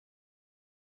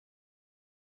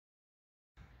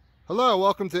Hello,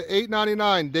 welcome to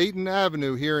 899 Dayton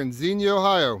Avenue here in Xenia,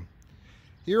 Ohio.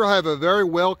 Here I have a very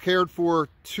well cared for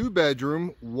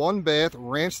 2-bedroom, 1-bath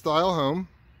ranch style home.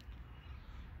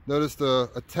 Notice the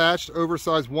attached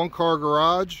oversized 1-car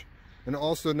garage, and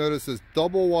also notice this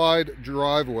double wide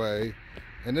driveway,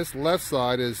 and this left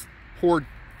side is poured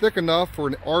thick enough for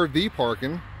an RV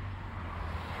parking.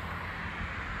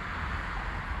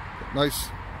 Nice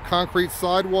concrete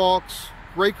sidewalks,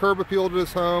 great curb appeal to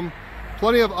this home.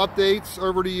 Plenty of updates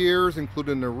over the years,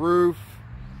 including the roof,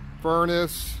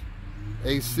 furnace,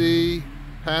 AC,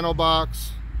 panel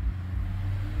box,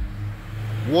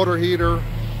 water heater.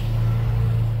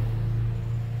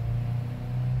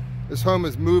 This home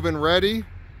is move-in ready.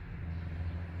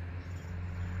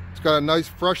 It's got a nice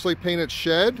freshly painted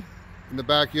shed in the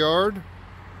backyard.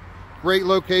 Great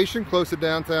location, close to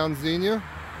downtown Xenia.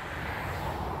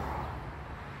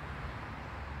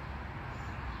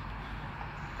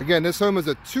 Again, this home is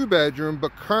a 2-bedroom,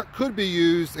 but could be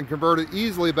used and converted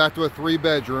easily back to a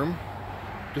 3-bedroom.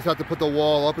 Just have to put the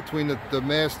wall up between the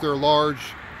master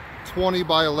large 20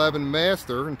 by 11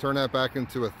 master and turn that back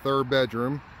into a 3rd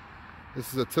bedroom.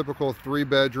 This is a typical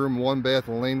 3-bedroom, 1-bath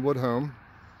Lanewood home.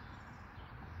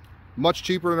 Much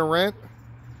cheaper than a rent,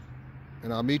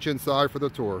 and I'll meet you inside for the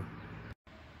tour.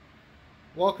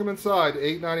 Welcome inside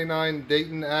 899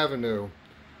 Dayton Avenue.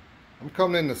 I'm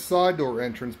coming in the side door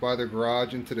entrance by the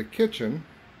garage into the kitchen.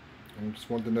 I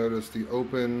just wanted to notice the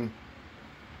open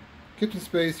kitchen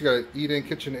space. You got an eat-in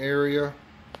kitchen area.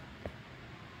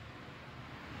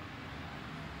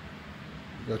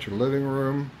 You got your living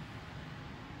room.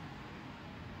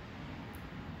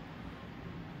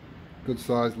 Good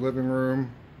sized living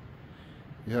room.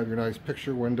 You have your nice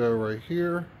picture window right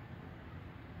here.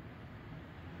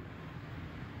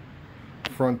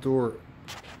 Front door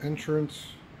entrance.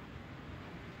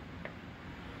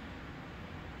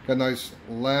 Got nice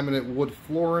laminate wood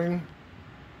flooring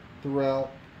throughout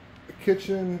the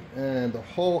kitchen and the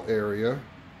whole area.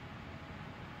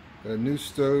 Got a new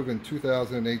stove in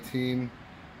 2018.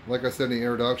 Like I said in the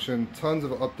introduction, tons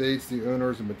of updates. The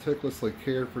owners have meticulously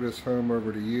cared for this home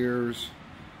over the years.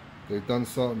 They've done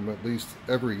something at least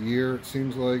every year, it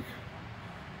seems like.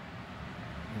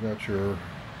 You got your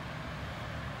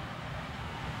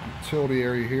utility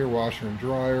area here, washer and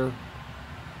dryer.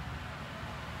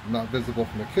 Not visible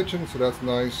from the kitchen, so that's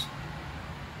nice.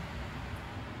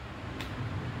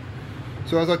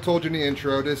 So as I told you in the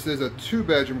intro, this is a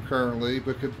 2-bedroom currently,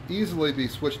 but could easily be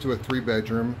switched to a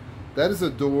 3-bedroom. That is a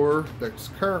door that's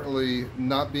currently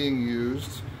not being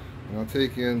used. And I'll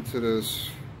take you into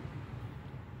this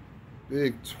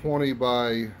big 20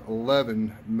 by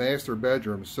 11 master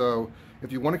bedroom. So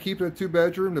if you want to keep it a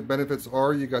 2-bedroom, the benefits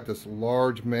are you got this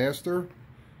large master. And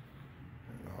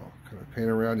I'll kind of paint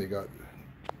around. You got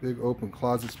big open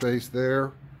closet space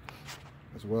there,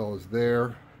 as well as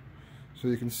there. So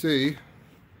you can see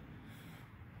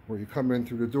where you come in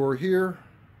through the door here,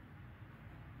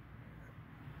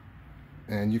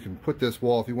 and you can put this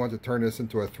wall, if you want to turn this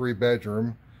into a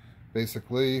 3-bedroom,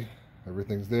 basically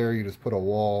everything's there. You just put a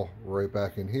wall right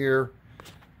back in here,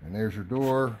 and there's your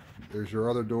door, there's your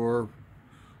other door.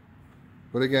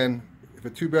 But again, if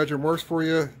a 2-bedroom works for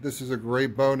you, this is a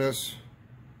great bonus.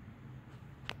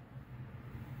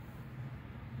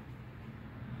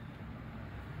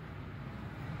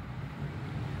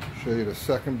 Show you the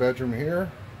 2nd bedroom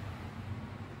here.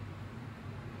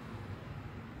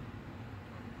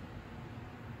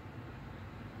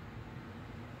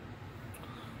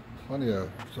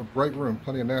 It's a bright room,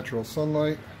 plenty of natural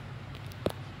sunlight.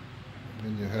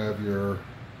 And then you have your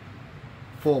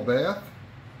full bath.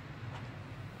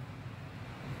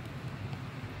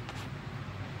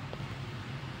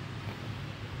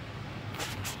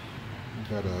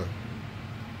 You got a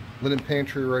linen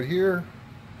pantry right here.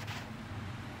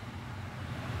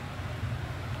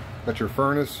 Got your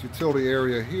furnace utility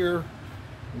area here.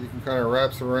 You can kind of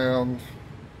wraps around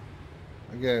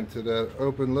again to that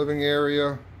open living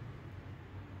area.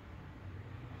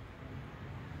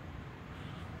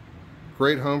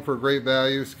 Great home for great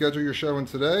value. Schedule your showing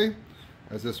today,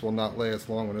 as this will not last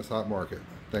long in this hot market.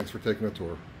 Thanks for taking a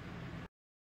tour.